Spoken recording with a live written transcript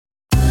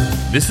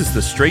This is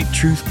the Straight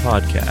Truth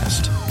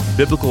Podcast,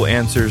 biblical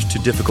answers to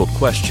difficult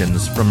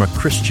questions from a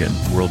Christian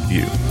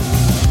worldview.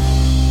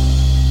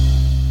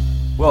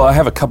 Well, I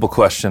have a couple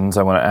questions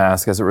I want to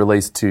ask as it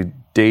relates to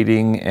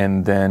dating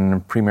and then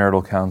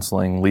premarital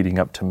counseling leading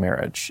up to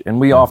marriage. And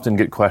we often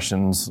get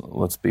questions,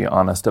 let's be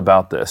honest,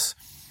 about this.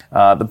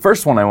 The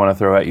first one I want to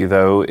throw at you,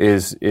 though,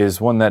 is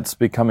one that's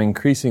become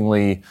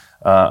increasingly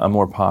a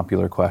more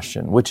popular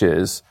question, which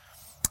is,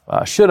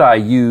 should I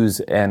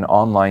use an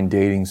online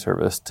dating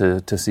service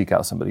to seek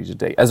out somebody to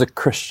date? As a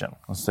Christian,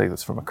 let's say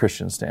this from a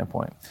Christian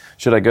standpoint.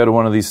 Should I go to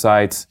one of these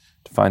sites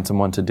to find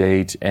someone to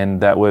date, and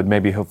that would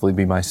maybe hopefully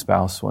be my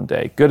spouse one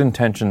day? Good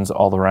intentions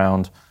all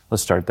around.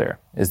 Let's start there.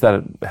 Is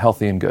that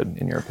healthy and good,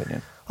 in your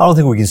opinion? I don't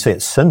think we can say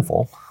it's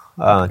sinful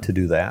to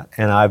do that.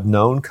 And I've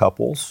known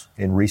couples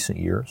in recent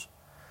years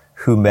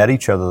who met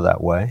each other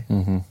that way,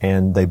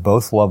 and they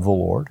both love the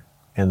Lord,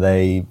 and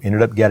they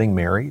ended up getting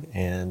married,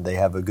 and they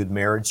have a good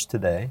marriage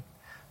today.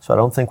 So I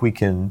don't think we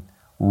can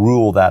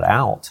rule that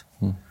out.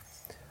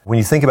 When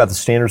you think about the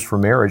standards for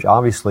marriage,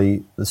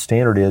 obviously the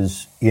standard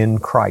is in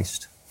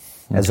Christ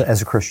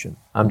as a Christian.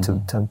 I'm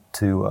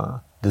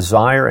to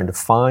desire and to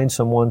find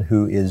someone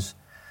who is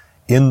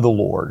in the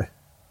Lord.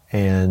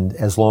 And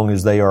as long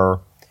as they are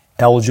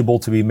eligible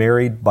to be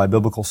married by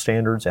biblical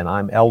standards, and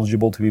I'm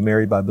eligible to be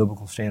married by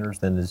biblical standards,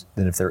 then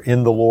if they're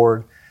in the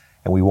Lord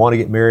and we want to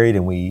get married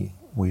and we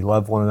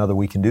love one another,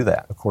 we can do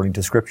that according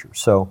to Scripture.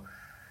 So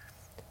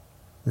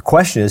the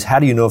question is, how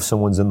do you know if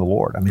someone's in the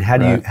Lord? I mean, how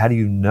do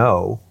you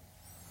know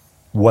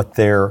what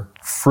their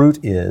fruit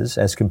is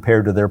as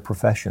compared to their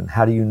profession?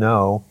 How do you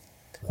know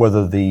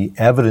whether the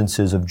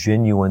evidences of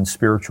genuine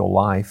spiritual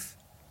life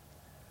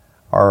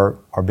are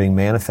being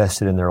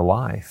manifested in their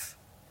life?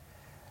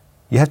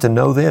 You have to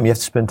know them. You have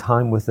to spend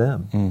time with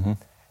them.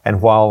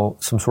 And while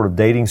some sort of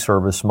dating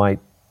service might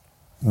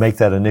make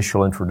that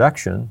initial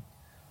introduction,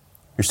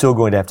 you're still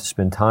going to have to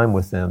spend time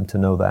with them to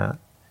know that.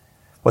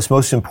 What's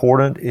most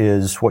important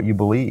is what you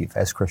believe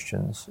as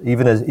Christians.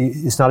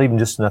 It's not even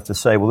just enough to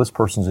say, well, this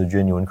person's a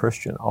genuine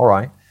Christian. All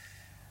right.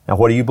 Now,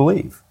 what do you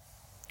believe?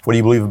 What do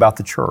you believe about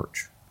the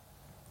church?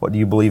 What do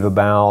you believe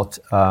about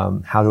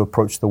how to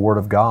approach the Word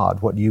of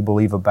God? What do you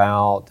believe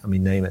about,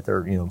 name it. There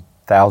are,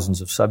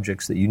 thousands of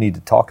subjects that you need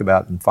to talk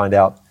about and find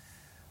out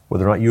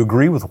whether or not you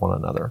agree with one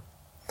another.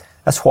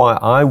 That's why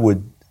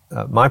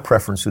my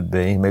preference would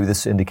be, maybe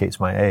this indicates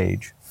my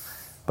age,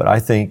 but I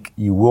think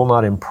you will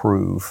not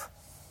improve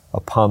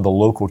upon the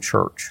local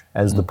church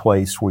as the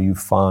place where you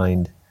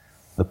find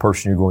the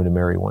person you're going to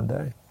marry one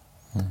day.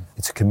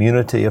 It's a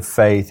community of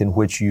faith in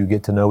which you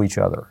get to know each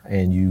other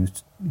and you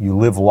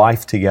live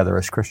life together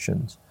as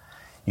Christians.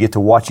 You get to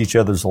watch each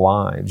other's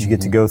lives. You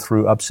get to go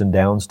through ups and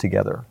downs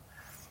together.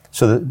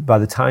 So that by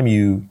the time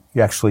you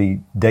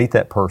actually date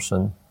that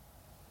person,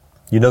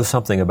 you know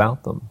something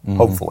about them,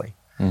 hopefully.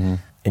 And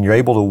you're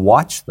able to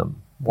watch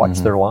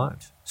their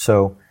lives.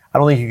 So I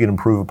don't think you can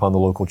improve upon the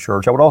local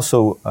church. I would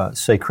also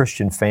say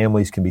Christian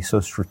families can be so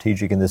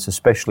strategic in this,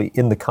 especially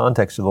in the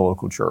context of the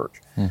local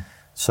church.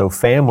 So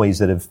families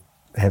that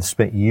have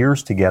spent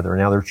years together,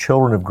 and now their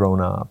children have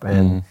grown up,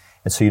 and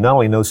so you not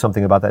only know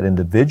something about that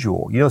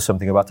individual, you know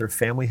something about their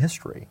family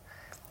history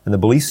and the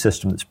belief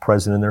system that's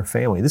present in their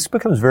family. This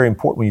becomes very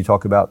important when you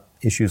talk about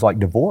issues like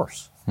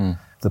divorce,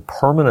 the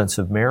permanence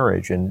of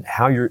marriage, and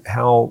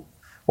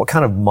what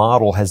kind of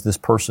model has this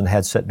person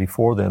had set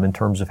before them in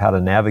terms of how to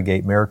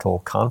navigate marital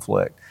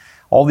conflict.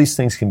 All these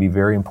things can be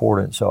very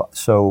important.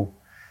 So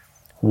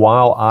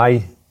while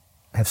I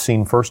have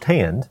seen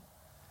firsthand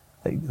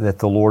that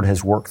the Lord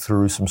has worked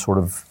through some sort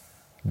of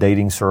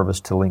dating service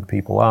to link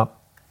people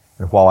up,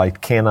 and while I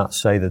cannot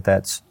say that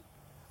that's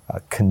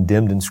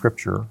condemned in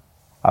Scripture,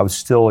 I would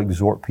still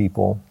exhort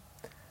people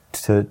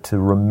to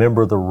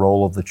remember the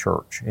role of the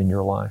church in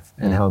your life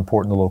and how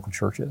important the local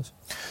church is.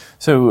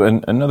 So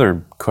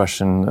another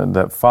question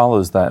that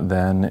follows that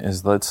then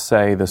is, let's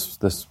say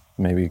this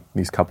maybe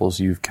these couples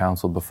you've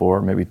counseled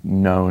before, maybe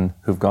known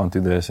who've gone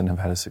through this and have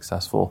had a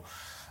successful,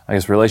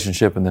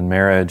 relationship and then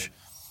marriage.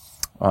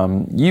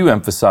 You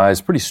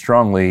emphasize pretty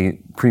strongly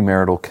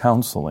premarital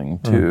counseling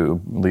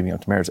to leading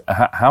up to marriage.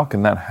 How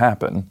can that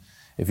happen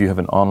if you have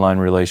an online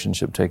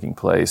relationship taking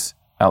place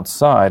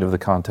outside of the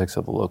context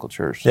of the local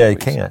church? Yeah, you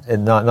can't,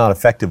 and not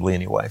effectively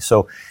anyway.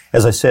 So,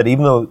 as I said,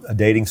 even though a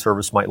dating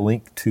service might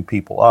link two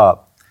people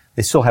up,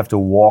 they still have to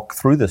walk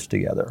through this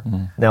together.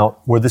 Now,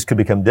 where this could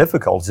become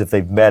difficult is if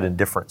they've met in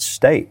different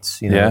states.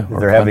 Or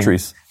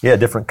countries.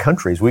 Different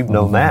countries. We've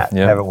known that,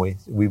 haven't we?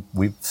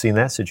 We've seen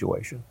that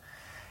situation.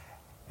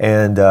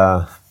 And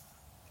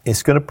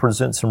it's going to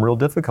present some real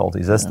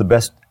difficulties. That's the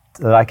best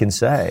that I can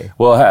say.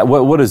 Well,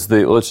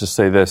 let's just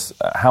say this,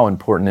 how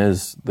important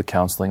is the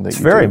counseling that you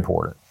do? It's very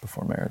important.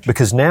 Before marriage.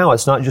 Because now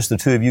it's not just the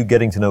two of you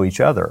getting to know each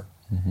other.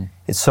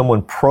 It's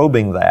someone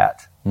probing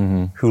that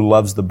who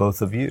loves the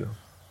both of you.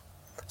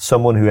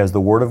 Someone who has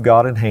the Word of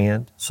God in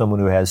hand, someone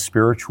who has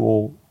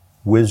spiritual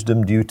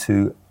wisdom due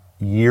to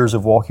years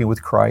of walking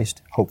with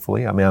Christ,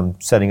 hopefully. I'm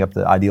setting up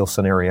the ideal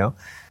scenario.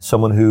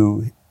 Someone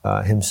who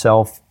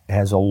himself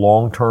has a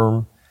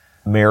long-term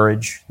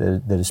marriage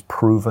that is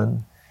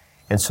proven,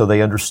 And so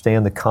they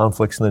understand the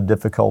conflicts and the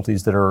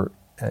difficulties that are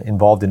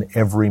involved in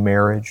every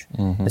marriage.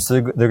 And so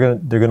they're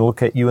going to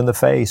look at you in the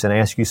face and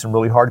ask you some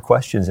really hard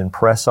questions and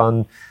press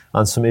on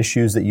some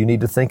issues that you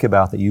need to think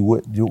about that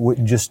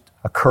wouldn't just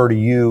occur to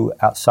you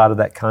outside of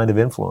that kind of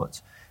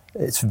influence.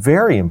 It's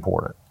very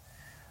important.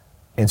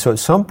 And so at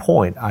some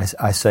point,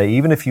 I say,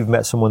 even if you've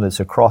met someone that's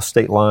across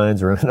state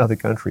lines or in another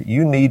country,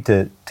 you need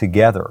to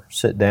together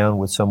sit down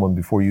with someone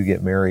before you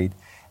get married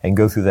and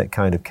go through that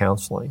kind of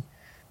counseling.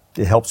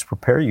 It helps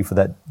prepare you for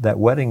that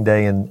wedding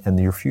day and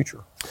your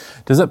future.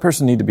 Does that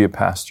person need to be a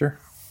pastor?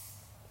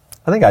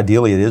 I think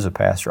ideally it is a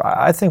pastor.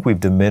 I think we've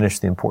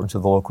diminished the importance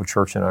of the local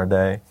church in our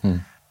day.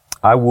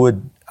 I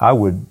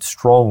would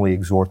strongly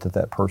exhort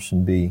that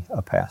person be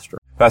a pastor.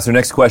 Pastor,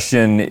 next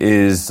question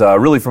is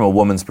really from a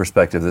woman's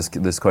perspective.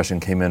 This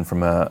question came in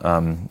from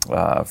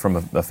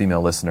a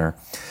female listener.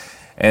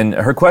 And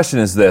her question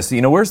is this,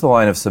 where's the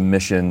line of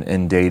submission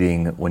in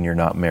dating when you're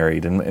not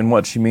married? And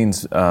what she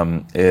means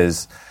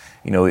is,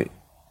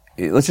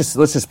 let's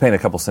just paint a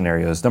couple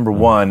scenarios. Number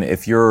one,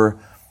 if you're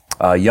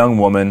a young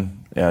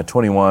woman,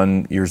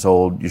 21 years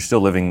old, you're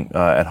still living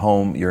at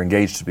home, you're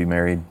engaged to be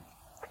married,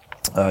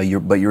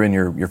 but you're in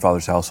your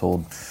father's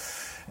household,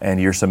 and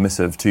you're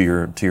submissive to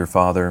your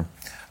father.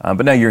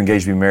 But now you're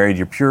engaged to be married.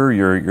 You're pure.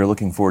 You're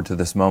looking forward to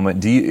this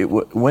moment.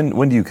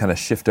 When do you kind of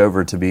shift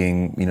over to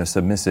being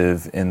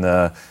submissive in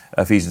the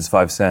Ephesians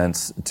 5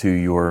 sense to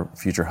your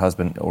future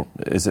husband? Or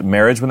is it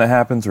marriage when that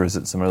happens, or is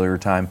it some earlier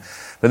time?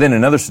 But then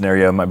another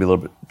scenario might be a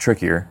little bit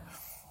trickier.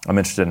 I'm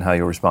interested in how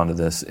you'll respond to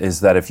this. Is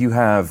that if you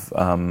have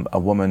a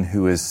woman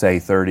who is, say,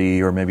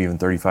 30 or maybe even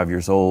 35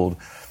 years old,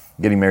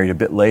 getting married a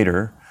bit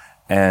later,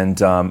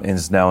 and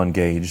is now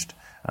engaged,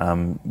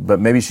 but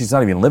maybe she's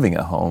not even living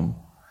at home.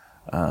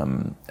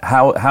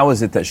 How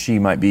is it that she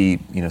might be,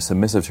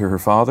 submissive to her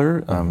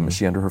father? Is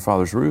she under her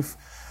father's roof?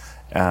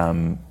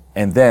 And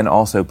then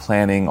also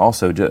planning,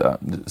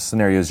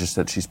 scenarios just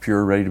that she's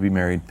pure, ready to be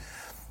married,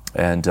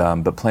 and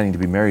but planning to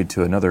be married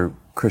to another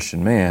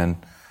Christian man.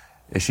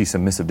 Is she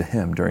submissive to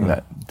him during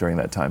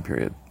that time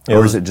period,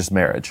 or is it just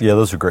marriage? Yeah,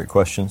 those are great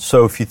questions.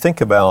 So if you think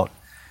about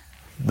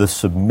the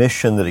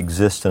submission that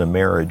exists in a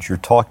marriage, you're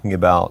talking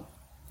about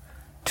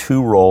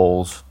two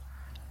roles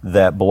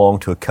that belong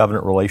to a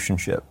covenant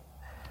relationship.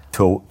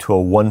 To a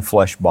one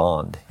flesh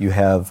bond. You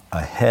have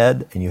a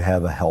head and you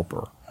have a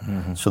helper.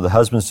 So the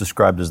husband's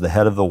described as the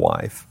head of the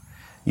wife,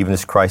 even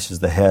as Christ is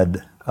the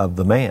head of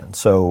the man.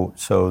 So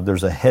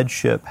there's a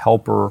headship,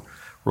 helper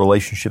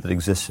relationship that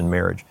exists in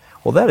marriage.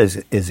 Well, that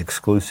is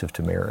exclusive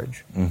to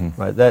marriage,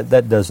 right?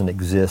 That doesn't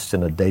exist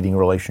in a dating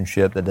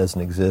relationship. That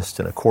doesn't exist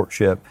in a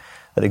courtship.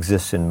 That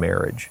exists in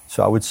marriage.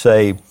 So I would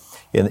say,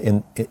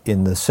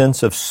 in the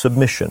sense of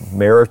submission,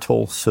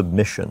 marital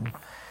submission,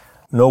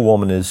 no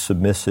woman is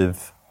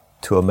submissive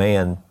to a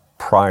man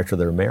prior to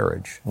their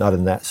marriage, not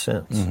in that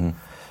sense.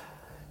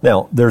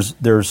 Now, there's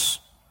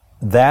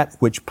that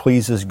which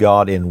pleases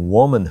God in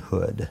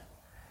womanhood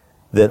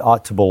that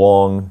ought to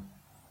belong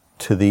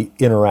to the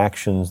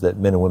interactions that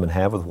men and women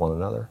have with one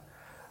another.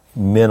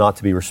 Men ought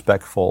to be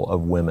respectful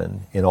of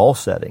women in all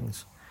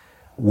settings.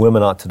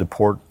 Women ought to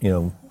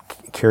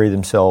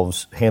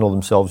handle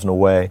themselves in a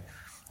way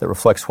that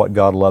reflects what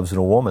God loves in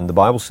a woman. The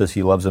Bible says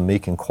He loves a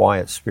meek and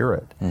quiet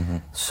spirit.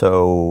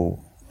 So,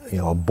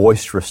 a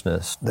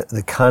boisterousness,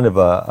 the kind of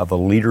a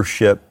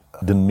leadership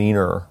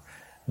demeanor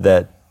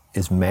that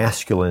is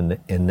masculine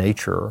in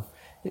nature.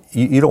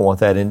 You don't want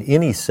that in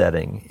any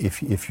setting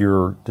if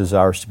your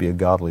desire is to be a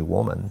godly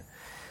woman.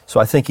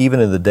 So I think even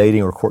in the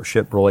dating or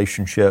courtship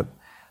relationship,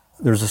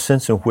 there's a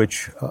sense in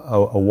which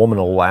a woman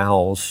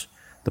allows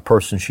the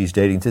person she's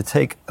dating to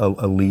take a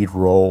lead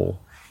role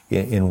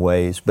in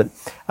ways. But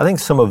I think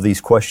some of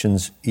these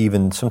questions,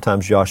 even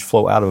sometimes, Josh,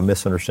 flow out of a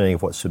misunderstanding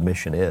of what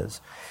submission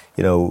is.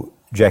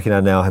 Jackie and I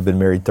now have been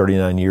married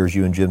 39 years.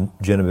 You and Jen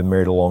have been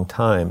married a long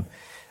time.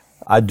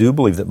 I do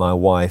believe that my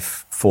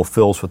wife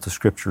fulfills what the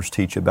Scriptures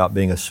teach about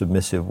being a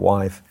submissive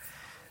wife.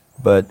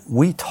 But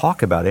we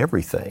talk about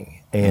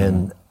everything.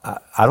 And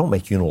I don't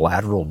make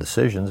unilateral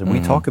decisions. And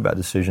we talk about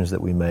decisions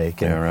that we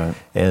make. And,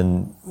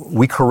 and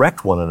we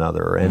correct one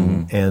another.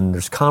 And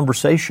there's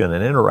conversation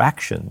and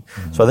interaction.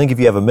 So I think if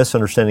you have a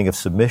misunderstanding of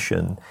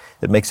submission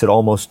that makes it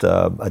almost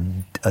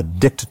a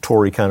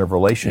dictatory kind of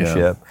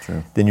relationship,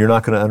 then you're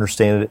not going to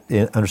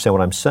understand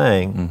what I'm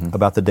saying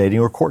about the dating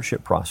or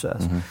courtship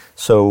process.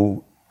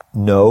 So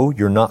no,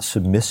 you're not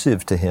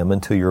submissive to him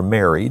until you're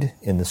married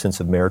in the sense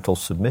of marital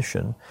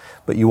submission,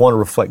 but you want to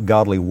reflect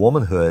godly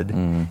womanhood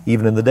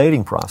even in the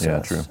dating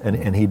process.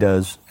 And he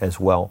does as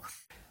well.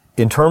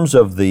 In terms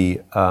of the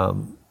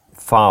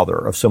father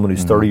of someone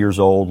who's 30 years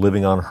old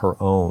living on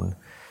her own,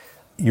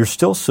 you're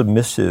still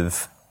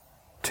submissive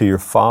to your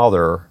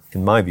father,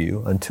 in my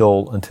view,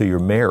 until you're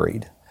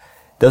married.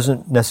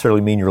 Doesn't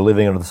necessarily mean you're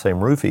living under the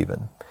same roof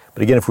even.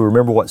 But again, if we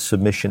remember what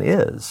submission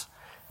is,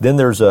 then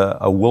there's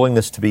a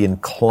willingness to be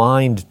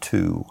inclined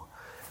to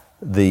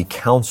the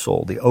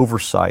counsel, the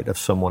oversight of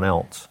someone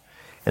else.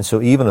 And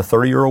so even a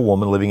 30-year-old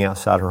woman living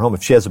outside her home,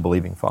 if she has a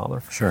believing father,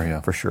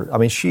 for sure. I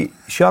mean, she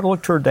ought to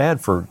look to her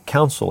dad for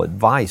counsel,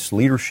 advice,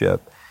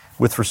 leadership,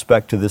 with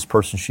respect to this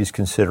person she's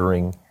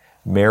considering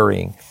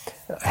marrying.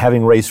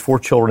 Having raised 4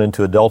 children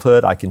into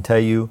adulthood, I can tell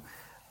you,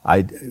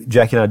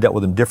 Jackie and I dealt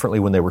with them differently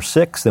when they were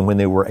 6 than when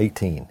they were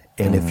 18.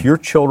 And if your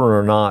children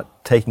are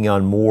not taking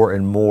on more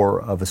and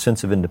more of a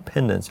sense of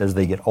independence as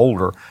they get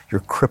older,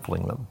 you're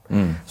crippling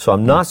them. So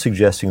I'm not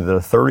suggesting that a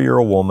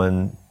 30-year-old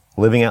woman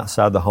living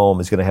outside the home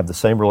is going to have the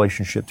same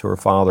relationship to her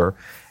father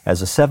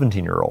as a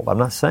 17-year-old. I'm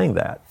not saying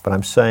that, but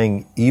I'm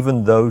saying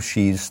even though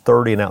she's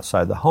 30 and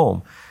outside the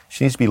home,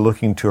 she needs to be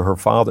looking to her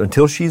father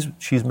until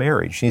she's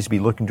married. She needs to be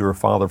looking to her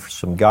father for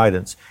some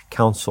guidance,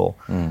 counsel,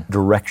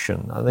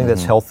 direction. I think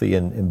that's healthy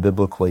and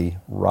biblically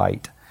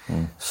right.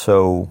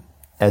 So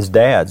as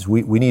dads,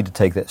 we need to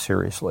take that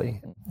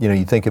seriously. You know,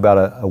 you think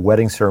about a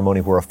wedding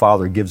ceremony where a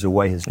father gives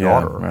away his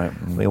daughter. Right.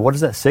 I mean, what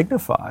does that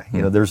signify?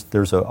 You know,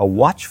 there's a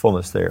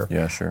watchfulness there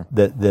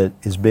that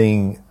is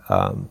being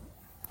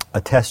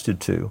attested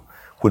to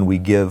when we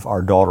give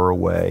our daughter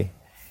away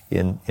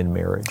in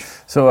marriage.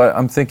 So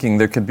I'm thinking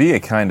there could be a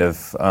kind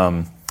of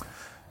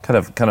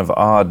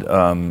odd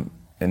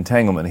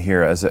entanglement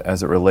here as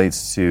it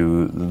relates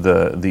to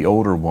the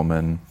older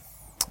woman,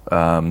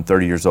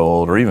 30 years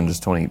old, or even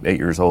just 28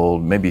 years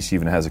old. Maybe she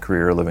even has a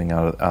career living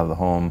out of the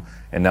home,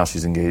 and now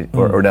she's engaged,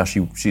 or now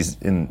she's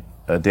in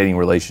a dating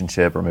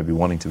relationship, or maybe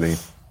wanting to be.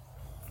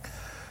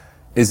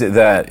 Is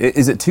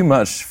it too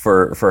much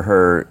for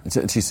her?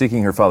 She's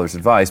seeking her father's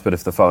advice, but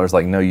if the father's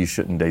like, no, you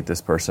shouldn't date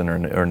this person,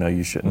 or no,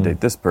 you shouldn't date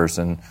this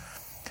person,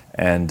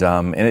 and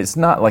it's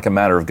not like a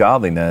matter of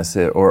godliness,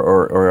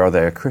 or are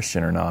they a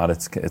Christian or not?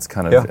 It's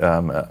kind of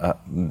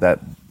that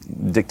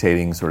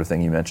dictating sort of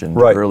thing you mentioned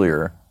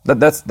earlier.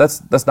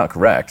 That's not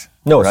correct.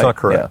 No, it's not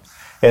correct.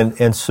 Yeah.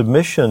 And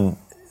submission,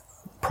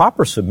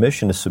 proper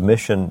submission is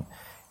submission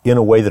in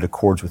a way that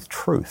accords with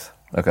truth.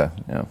 Okay.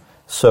 Yeah.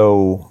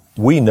 So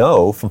we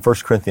know from 1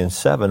 Corinthians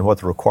 7 what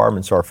the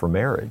requirements are for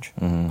marriage.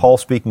 Paul,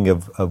 speaking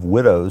of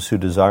widows who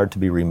desired to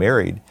be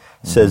remarried,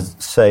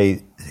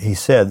 he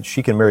said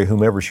she can marry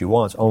whomever she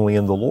wants, only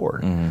in the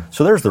Lord.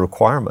 So there's the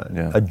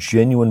requirement, a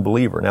genuine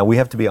believer. Now, we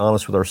have to be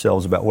honest with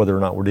ourselves about whether or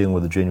not we're dealing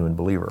with a genuine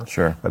believer.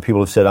 Sure.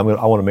 People have said, I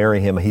want to marry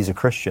him, he's a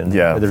Christian.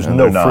 Yeah, there's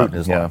no fruit in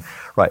his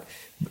life. Right.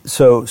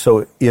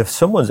 So if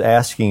someone's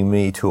asking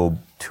me to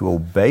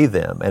obey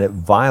them and it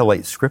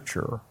violates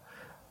Scripture,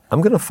 I'm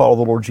going to follow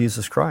the Lord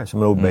Jesus Christ. I'm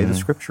going to obey the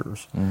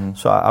Scriptures.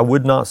 So I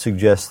would not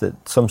suggest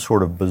that some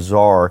sort of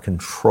bizarre,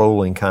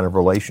 controlling kind of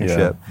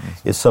relationship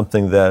is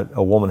something that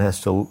a woman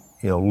has to,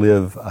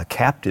 live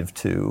captive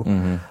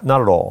to.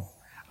 Not at all.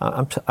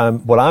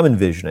 What I'm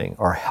envisioning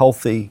are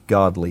healthy,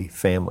 godly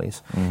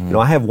families.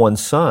 I have one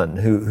son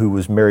who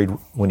was married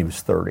when he was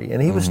 30,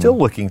 and he was still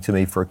looking to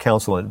me for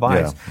counsel and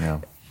advice.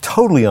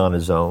 Totally on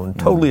his own,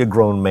 totally a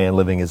grown man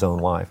living his own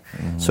life.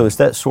 So it's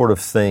that sort of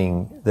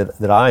thing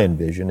that I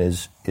envision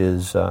is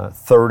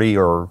 30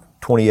 or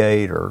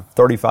 28 or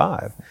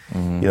 35.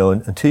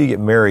 Until you get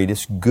married,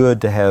 it's good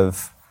to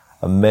have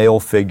a male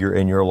figure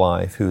in your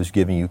life who is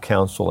giving you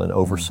counsel and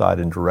oversight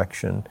and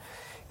direction.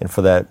 And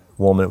for that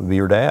woman, it would be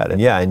your dad.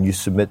 And you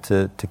submit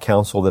to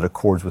counsel that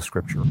accords with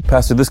Scripture.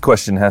 Pastor, this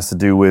question has to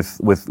do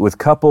with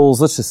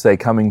couples, let's just say,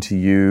 coming to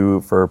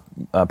you for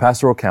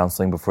pastoral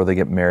counseling before they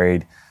get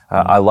married.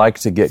 I like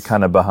to get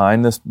kind of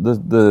behind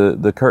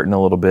the curtain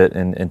a little bit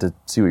and to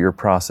see what your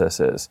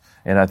process is.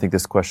 And I think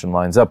this question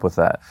lines up with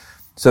that.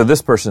 So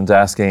this person's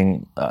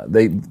asking,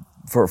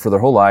 for their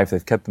whole life,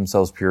 they've kept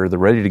themselves pure, they're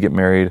ready to get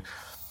married,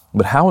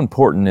 but how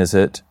important is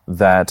it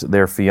that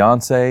their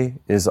fiance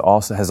has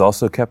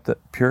also kept it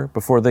pure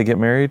before they get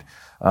married?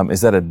 Is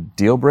that a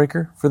deal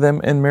breaker for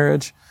them in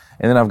marriage?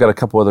 And then I've got a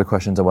couple other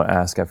questions I want to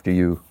ask after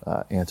you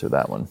answer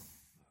that one.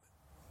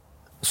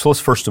 So let's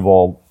first of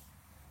all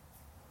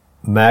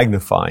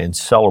magnify and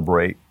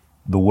celebrate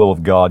the will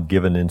of God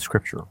given in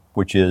Scripture,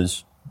 which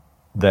is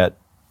that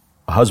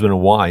a husband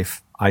and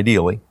wife,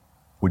 ideally,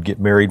 would get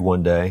married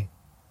one day,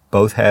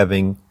 both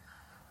having,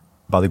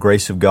 by the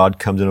grace of God,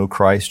 come to know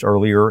Christ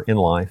earlier in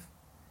life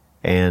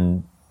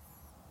and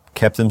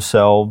kept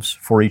themselves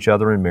for each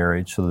other in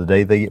marriage, so the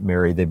day they get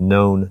married, they've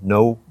known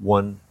no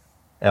one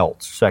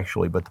else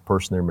sexually but the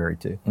person they're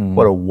married to.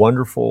 What a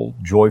wonderful,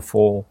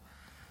 joyful,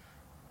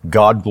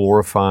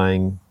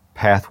 God-glorifying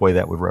pathway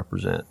that would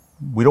represent.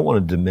 We don't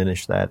want to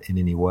diminish that in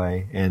any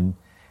way, and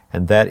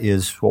that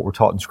is what we're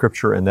taught in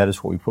Scripture, and that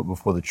is what we put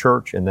before the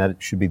church, and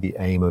that should be the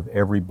aim of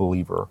every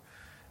believer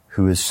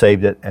who is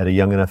saved at a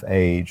young enough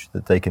age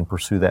that they can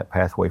pursue that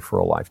pathway for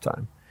a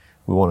lifetime.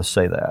 We want to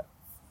say that.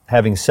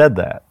 Having said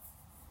that,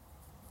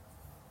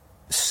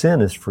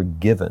 sin is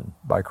forgiven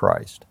by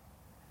Christ,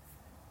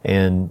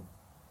 and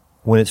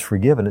when it's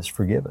forgiven, it's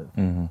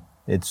forgiven.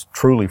 It's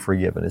truly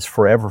forgiven. It's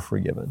forever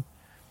forgiven.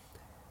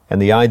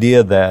 And the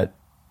idea that,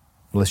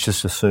 let's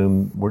just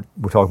assume we're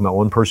talking about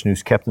one person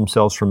who's kept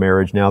themselves from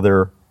marriage. Now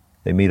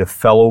they meet a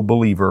fellow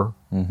believer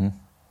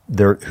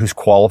who's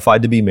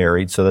qualified to be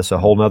married. So that's a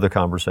whole other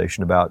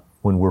conversation about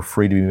when we're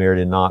free to be married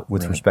and not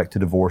with respect to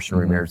divorce and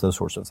remarriage, those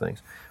sorts of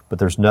things. But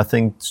there's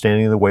nothing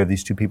standing in the way of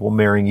these two people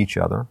marrying each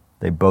other.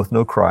 They both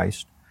know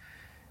Christ.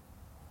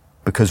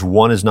 because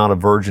one is not a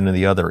virgin and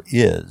the other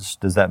is,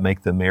 does that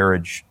make the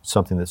marriage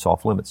something that's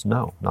off limits?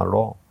 No, not at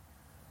all.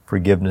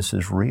 Forgiveness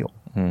is real.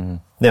 Mm-hmm.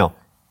 Now,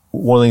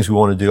 one of the things we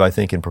want to do, I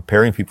think, in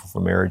preparing people for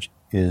marriage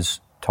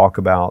is talk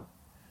about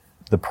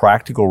the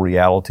practical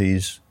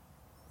realities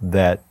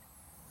that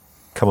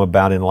come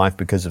about in life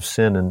because of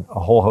sin in a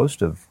whole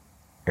host of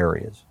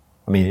areas.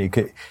 I mean,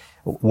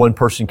 one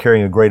person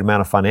carrying a great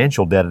amount of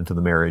financial debt into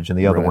the marriage and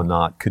the other one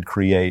not could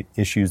create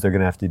issues they're going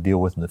to have to deal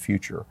with in the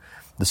future.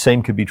 The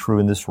same could be true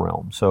in this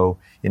realm. So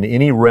in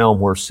any realm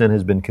where sin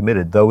has been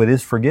committed, though it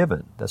is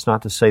forgiven, that's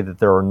not to say that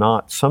there are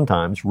not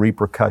sometimes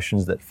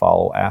repercussions that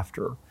follow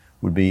after.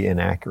 Would be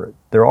inaccurate.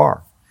 There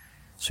are.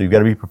 So you've got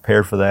to be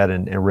prepared for that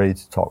and ready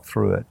to talk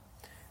through it.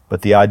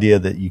 But the idea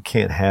that you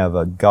can't have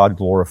a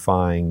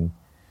God-glorifying,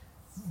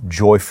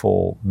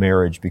 joyful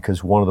marriage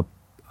because one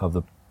of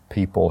the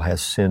people has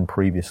sinned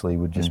previously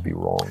would just be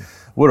wrong.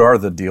 What are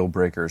the deal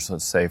breakers,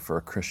 let's say, for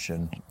a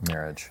Christian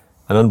marriage?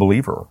 An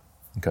unbeliever.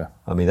 Okay.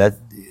 I mean, that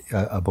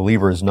a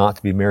believer is not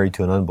to be married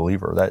to an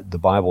unbeliever. That the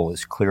Bible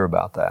is clear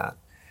about that.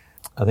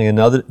 I think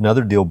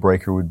another deal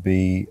breaker would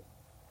be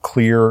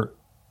clear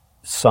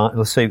sign.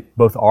 Let's say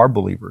both are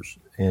believers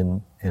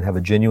and have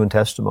a genuine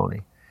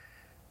testimony.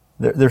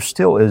 There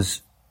still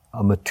is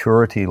a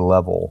maturity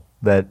level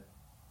that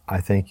I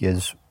think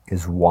is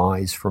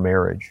wise for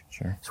marriage.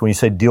 Sure. So when you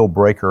say deal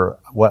breaker,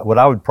 what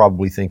I would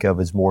probably think of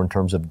is more in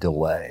terms of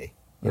delay.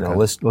 You know,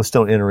 let's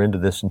don't enter into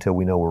this until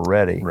we know we're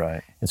ready.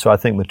 Right. And so I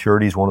think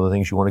maturity is one of the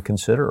things you want to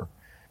consider.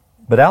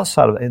 But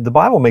outside of it, the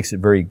Bible makes it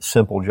very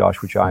simple,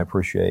 Josh, which I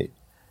appreciate.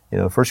 You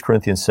know, 1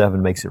 Corinthians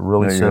 7 makes it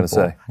really simple.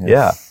 Say.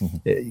 Yeah.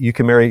 You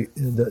can marry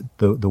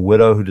the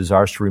widow who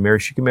desires to remarry.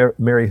 She can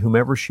marry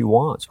whomever she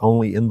wants,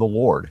 only in the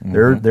Lord.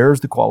 Mm-hmm. There's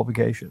the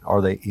qualification. Are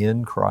they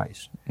in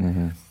Christ?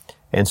 Mm-hmm.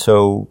 And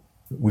so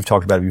we've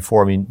talked about it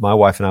before. I mean, my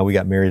wife and I, we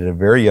got married at a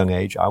very young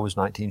age. I was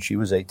 19, she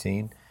was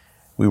 18.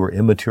 We were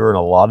immature in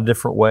a lot of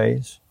different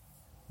ways.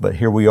 But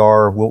here we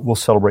are. We'll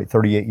celebrate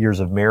 38 years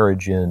of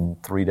marriage in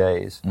 3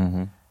 days.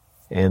 Mm-hmm.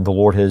 And the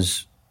Lord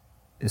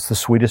it's the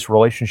sweetest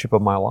relationship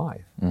of my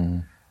life. Mm-hmm.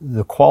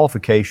 The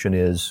qualification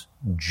is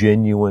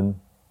genuine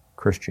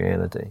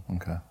Christianity.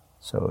 Okay.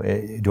 So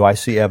do I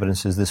see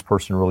evidence as this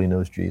person really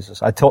knows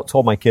Jesus? I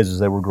told my kids as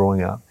they were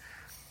growing up,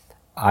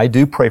 I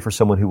do pray for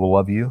someone who will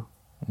love you,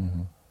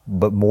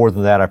 but more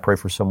than that, I pray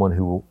for someone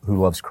who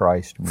loves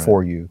Christ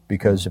for you,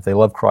 because if they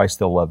love Christ,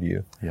 they'll love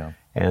you. Yeah.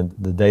 And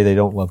the day they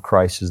don't love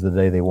Christ is the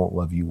day they won't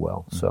love you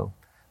well. So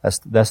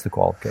that's the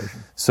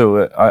qualification.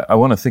 So I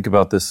want to think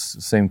about this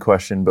same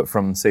question, but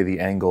from, say, the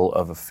angle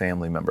of a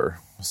family member.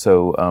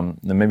 So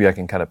then maybe I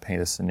can kind of paint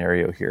a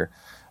scenario here.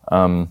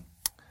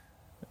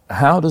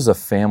 How does a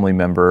family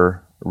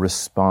member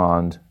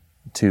respond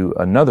to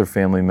another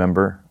family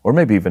member, or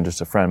maybe even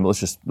just a friend? But let's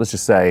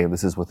just say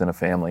this is within a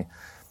family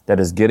that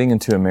is getting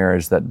into a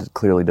marriage that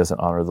clearly doesn't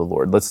honor the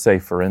Lord. Let's say,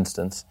 for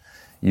instance,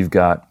 you've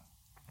got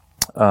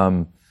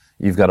a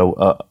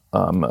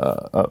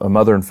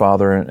mother and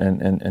father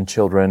and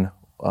children.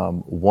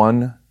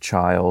 One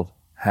child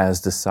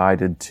has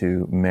decided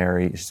to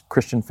marry, she's a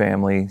Christian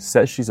family,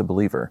 says she's a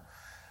believer,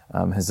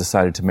 has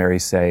decided to marry,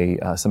 say,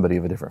 somebody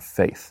of a different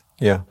faith.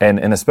 Yeah.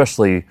 And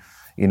especially,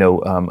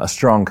 a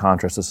strong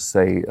contrast, let's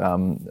say,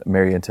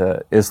 marry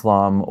into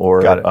Islam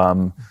or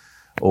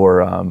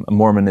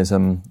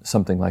Mormonism,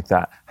 something like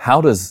that.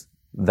 How does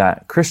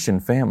that Christian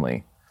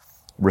family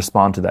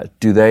respond to that?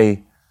 Do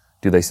they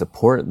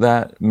support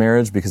that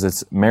marriage because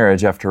it's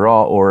marriage after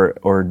all,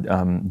 or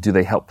do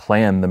they help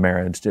plan the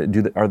marriage?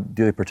 Do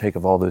they partake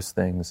of all those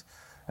things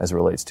as it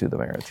relates to the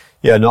marriage?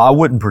 Yeah, no, I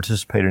wouldn't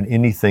participate in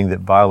anything that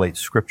violates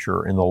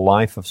Scripture in the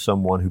life of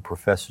someone who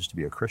professes to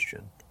be a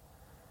Christian.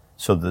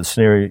 So the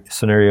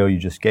scenario you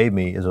just gave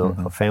me is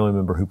a family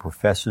member who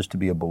professes to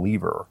be a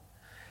believer,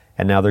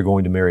 and now they're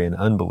going to marry an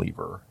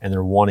unbeliever, and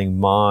they're wanting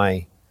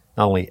my,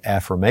 not only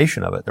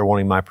affirmation of it, they're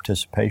wanting my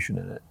participation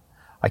in it.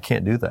 I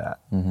can't do that.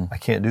 I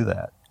can't do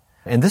that.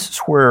 And this is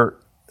where,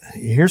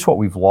 here's what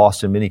we've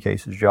lost in many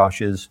cases,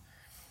 Josh, is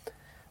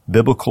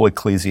biblical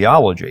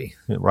ecclesiology,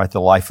 right?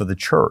 The life of the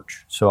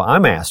church. So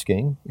I'm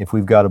asking, if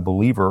we've got a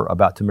believer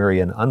about to marry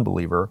an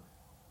unbeliever,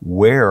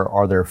 where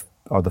are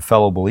the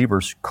fellow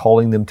believers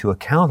calling them to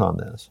account on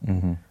this?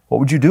 What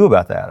would you do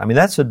about that? I mean,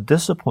 that's a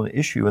discipline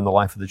issue in the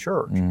life of the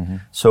church.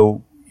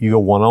 So you go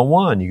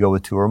one-on-one, you go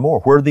with two or more.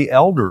 Where are the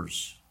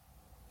elders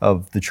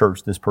of the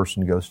church this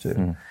person goes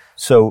to?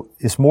 So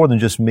it's more than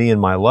just me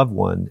and my loved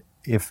one.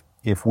 If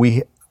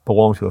we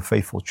belong to a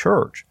faithful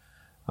church,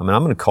 I mean,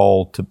 I'm going to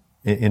call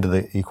into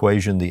the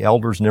equation the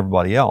elders and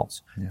everybody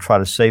else. Try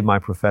to save my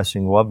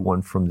professing loved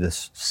one from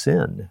this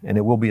sin, and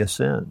it will be a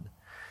sin.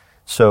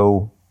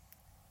 So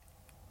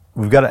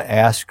we've got to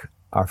ask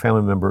our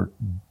family member,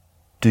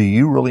 do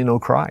you really know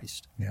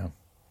Christ? Yeah.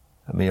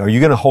 I mean, are you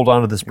going to hold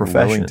on to this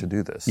profession? Willing to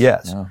do this?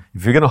 Yes. Yeah.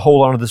 If you're going to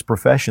hold on to this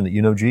profession that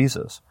you know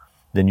Jesus,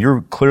 then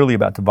you're clearly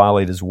about to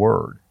violate His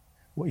word.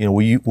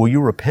 Will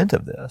you repent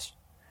of this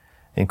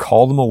and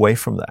call them away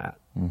from that?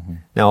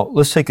 Now,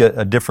 let's take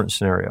a different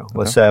scenario.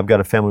 Let's say I've got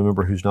a family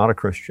member who's not a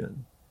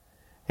Christian,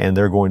 and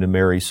they're going to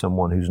marry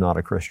someone who's not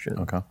a Christian.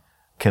 Okay.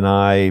 Can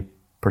I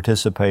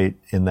participate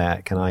in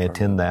that? Can I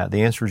attend that?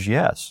 The answer is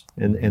yes.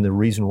 And the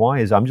reason why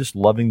is I'm just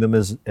loving them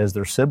as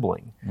their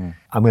sibling.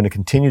 I'm going to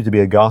continue to be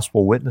a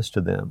gospel witness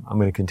to them. I'm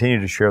going to continue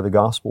to share the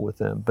gospel with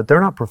them. But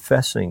they're not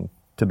professing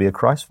to be a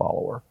Christ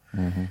follower.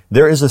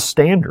 There is a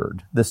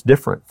standard that's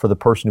different for the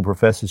person who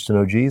professes to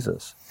know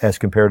Jesus as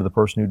compared to the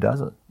person who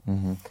doesn't.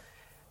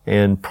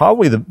 And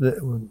probably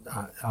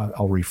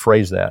I'll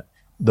rephrase that.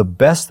 The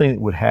best thing that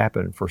would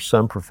happen for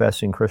some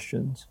professing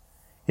Christians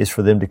is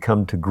for them to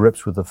come to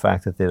grips with the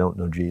fact that they don't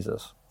know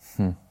Jesus.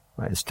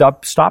 Right?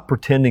 Stop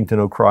pretending to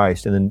know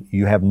Christ, and then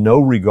you have no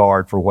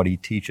regard for what He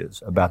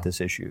teaches about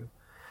this issue.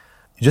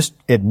 Just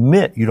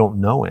admit you don't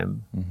know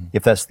Him,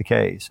 if that's the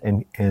case.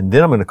 And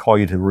then I'm going to call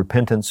you to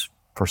repentance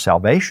for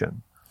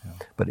salvation.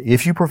 But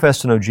if you profess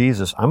to know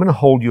Jesus, I'm going to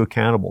hold you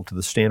accountable to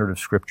the standard of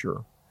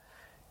Scripture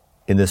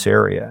in this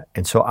area.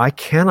 And so I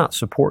cannot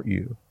support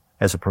you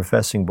as a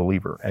professing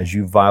believer as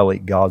you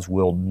violate God's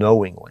will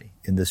knowingly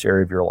in this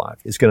area of your life.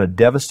 It's going to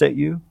devastate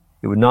you.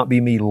 It would not be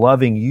me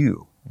loving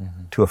you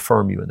to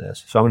affirm you in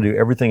this. So I'm going to do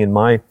everything in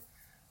my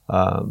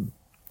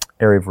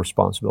area of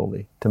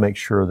responsibility to make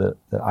sure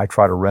that I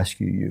try to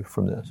rescue you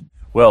from this.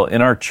 Well,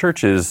 in our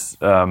churches,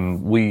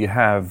 we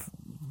have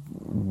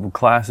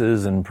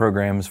classes and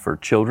programs for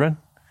children.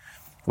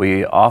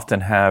 We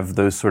often have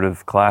those sort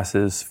of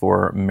classes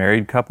for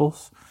married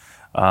couples,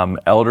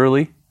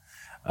 elderly,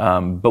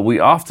 but we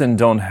often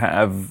don't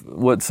have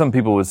what some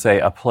people would say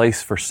a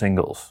place for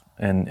singles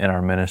in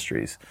our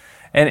ministries.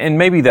 And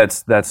maybe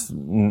that's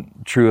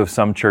true of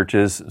some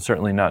churches,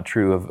 certainly not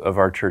true of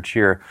our church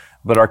here.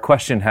 But our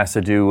question has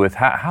to do with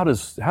how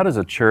does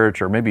a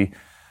church or maybe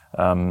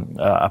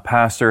a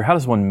pastor, how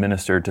does one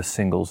minister to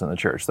singles in the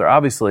church? They're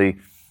obviously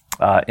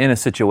in a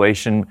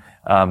situation,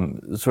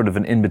 sort of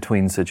an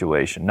in-between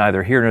situation,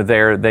 neither here nor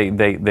there.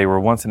 They were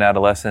once an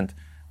adolescent,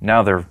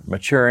 now they're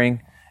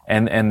maturing,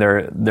 and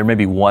they're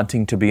maybe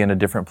wanting to be in a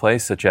different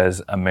place, such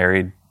as a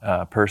married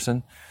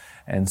person,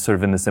 and sort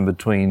of in this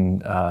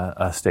in-between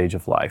stage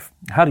of life.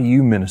 How do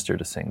you minister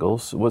to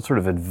singles? What sort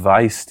of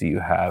advice do you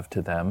have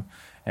to them?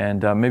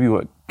 And maybe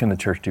what can the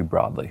church do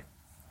broadly?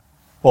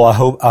 Well, I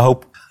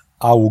hope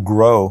I will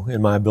grow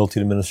in my ability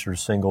to minister to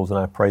singles, and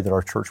I pray that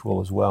our church will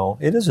as well.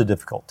 It is a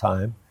difficult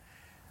time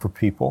for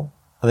people.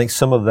 I think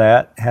some of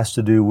that has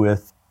to do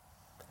with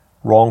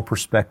wrong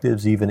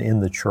perspectives, even in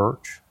the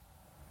church,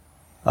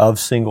 of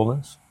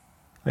singleness.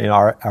 I mean,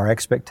 our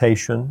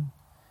expectation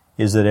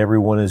is that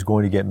everyone is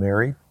going to get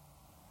married,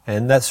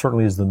 and that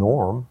certainly is the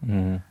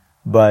norm.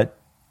 But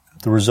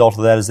the result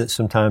of that is that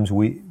sometimes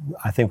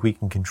I think we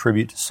can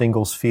contribute to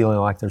singles feeling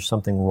like there's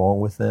something wrong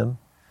with them,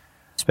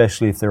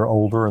 especially if they're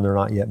older and they're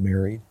not yet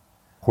married.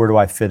 Where do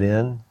I fit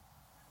in?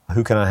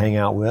 Who can I hang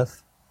out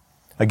with?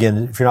 Again,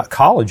 if you're not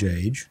college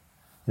age,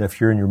 if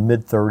you're in your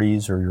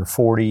mid-30s or your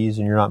 40s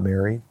and you're not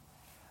married,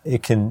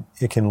 it can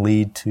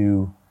lead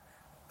to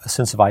a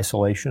sense of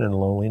isolation and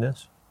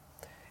loneliness.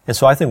 And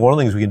so I think one of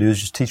the things we can do is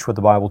just teach what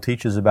the Bible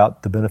teaches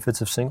about the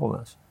benefits of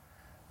singleness.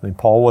 I mean,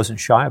 Paul wasn't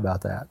shy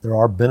about that. There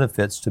are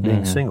benefits to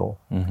being single.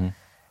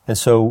 And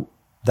so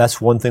that's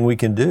one thing we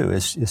can do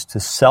is to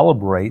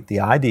celebrate the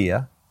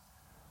idea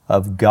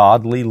of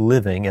godly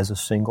living as a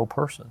single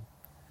person,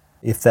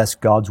 if that's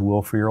God's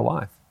will for your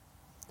life.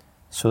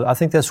 So I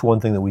think that's one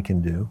thing that we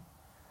can do.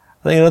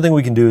 I think another thing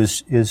we can do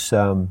is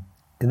and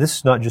this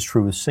is not just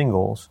true with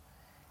singles,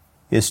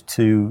 is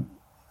to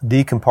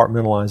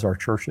decompartmentalize our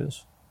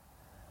churches,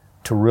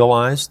 to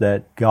realize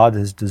that God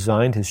has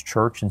designed His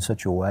church in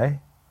such a way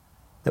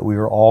that we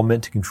are all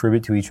meant to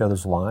contribute to each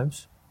other's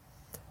lives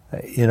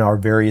in our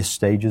various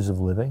stages of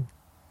living.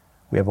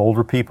 We have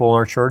older people in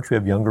our church, we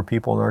have younger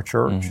people in our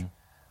church.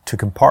 To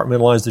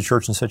compartmentalize the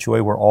church in such a way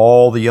where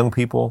all the young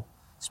people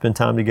spend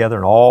time together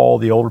and all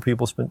the older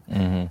people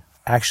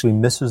actually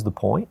misses the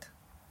point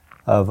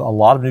of a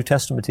lot of New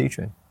Testament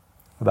teaching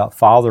about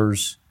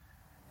fathers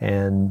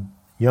and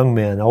young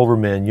men,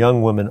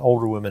 young women,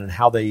 older women, and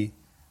how they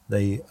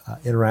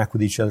interact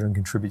with each other and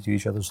contribute to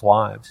each other's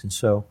lives. And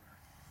so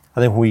I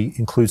think when we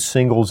include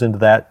singles into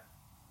that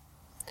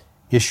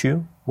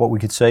issue, what we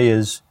could say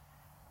is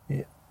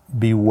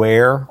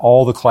beware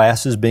all the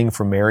classes being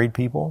for married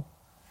people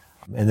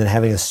and then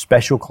having a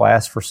special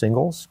class for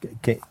singles.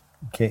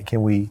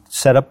 Can we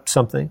set up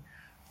something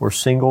where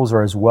singles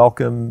are as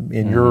welcome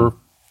in your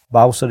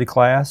Bible study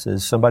class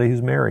as somebody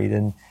who's married,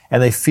 and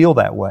they feel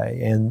that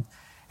way, and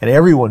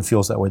everyone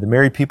feels that way. The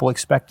married people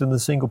expect it and the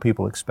single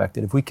people expect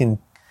it. If we can,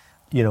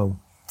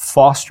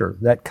 foster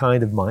that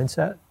kind of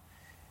mindset,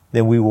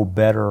 then we will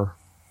better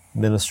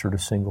minister to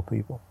single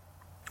people.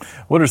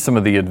 What are some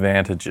of the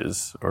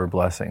advantages or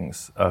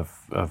blessings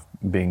of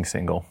being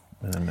single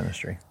in the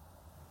ministry?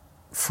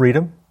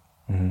 Freedom,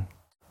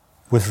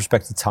 with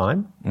respect to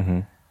time,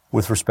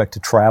 with respect to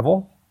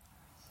travel,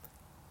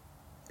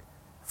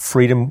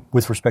 freedom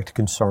with respect to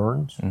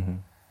concerns.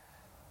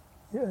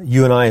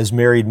 You and I, as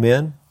married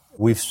men,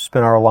 we've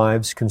spent our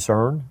lives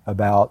concerned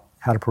about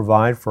how to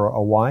provide for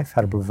a wife,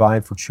 how to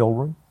provide for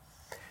children.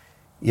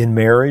 In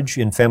marriage,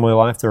 in family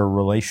life, there are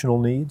relational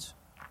needs.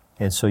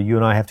 And so you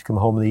and I have to come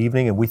home in the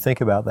evening and we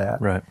think about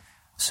that. Right.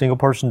 A single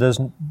person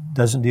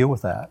doesn't deal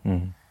with that.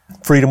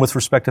 Freedom with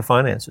respect to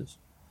finances.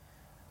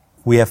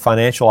 We have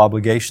financial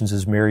obligations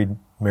as married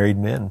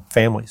men,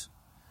 families.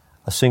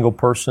 A single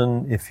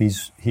person, if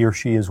he or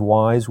she is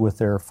wise with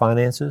their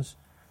finances,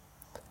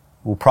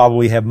 will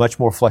probably have much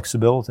more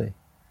flexibility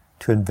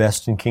to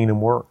invest in kingdom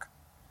work.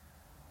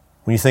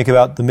 When you think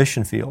about the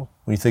mission field,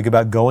 when you think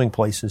about going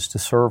places to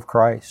serve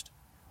Christ,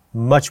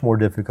 much more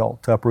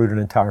difficult to uproot an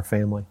entire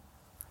family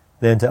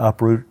than to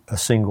uproot a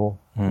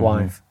single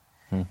life.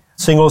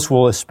 Singleness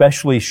will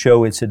especially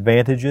show its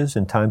advantages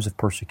in times of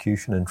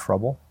persecution and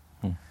trouble.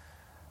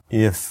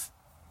 If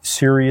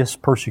serious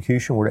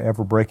persecution were to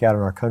ever break out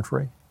in our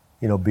country,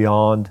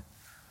 beyond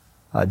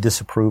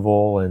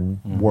disapproval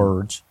and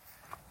words,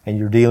 and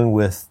you're dealing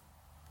with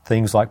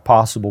things like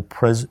possible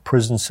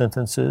prison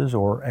sentences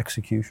or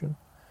execution,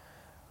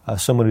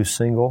 someone who's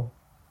single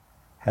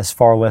has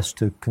far less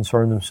to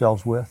concern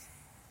themselves with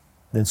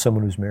than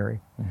someone who's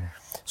married.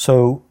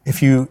 So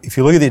if you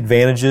look at the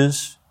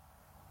advantages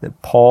that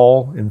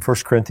Paul in 1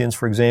 Corinthians,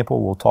 for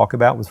example, will talk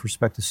about with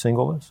respect to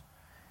singleness,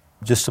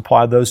 just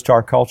apply those to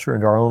our culture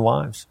and to our own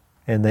lives,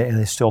 and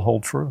they still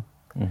hold true.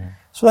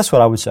 So that's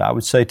what I would say. I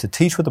would say to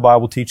teach what the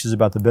Bible teaches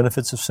about the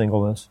benefits of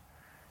singleness,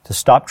 to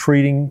stop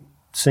treating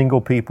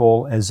single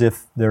people as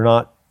if they're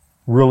not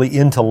really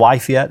into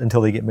life yet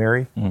until they get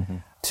married,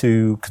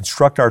 to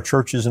construct our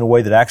churches in a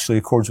way that actually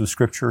accords with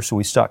Scripture, so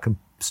we stop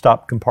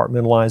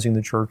compartmentalizing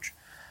the church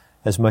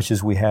as much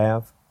as we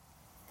have,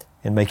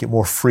 and make it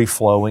more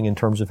free-flowing in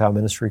terms of how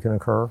ministry can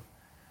occur.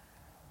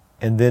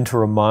 And then to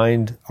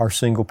remind our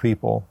single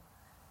people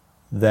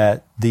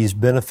that these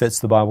benefits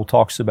the Bible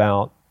talks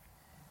about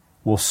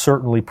will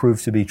certainly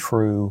prove to be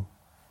true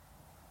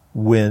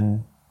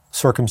when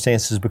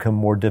circumstances become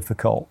more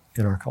difficult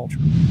in our culture.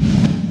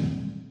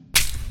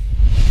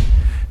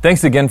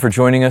 Thanks again for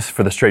joining us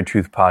for the Straight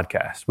Truth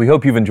Podcast. We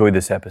hope you've enjoyed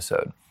this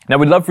episode. Now,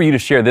 we'd love for you to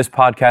share this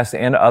podcast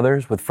and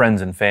others with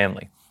friends and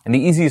family. And the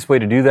easiest way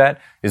to do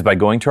that is by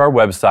going to our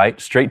website,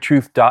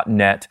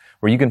 straighttruth.net,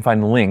 where you can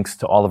find links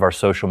to all of our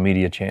social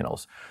media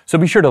channels. So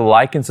be sure to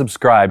like and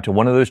subscribe to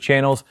one of those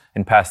channels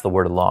and pass the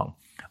word along.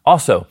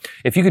 Also,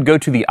 if you could go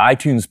to the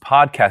iTunes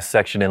podcast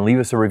section and leave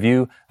us a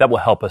review, that will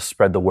help us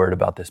spread the word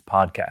about this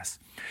podcast.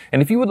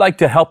 And if you would like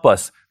to help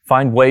us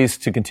find ways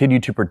to continue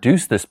to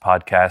produce this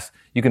podcast,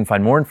 you can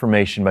find more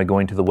information by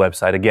going to the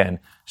website again,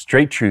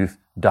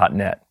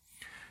 straighttruth.net.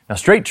 Now,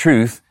 Straight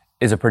Truth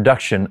is a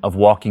production of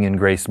Walking in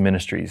Grace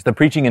Ministries, the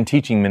preaching and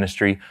teaching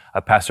ministry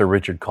of Pastor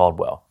Richard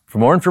Caldwell. For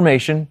more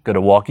information, go to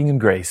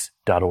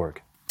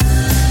walkingingrace.org.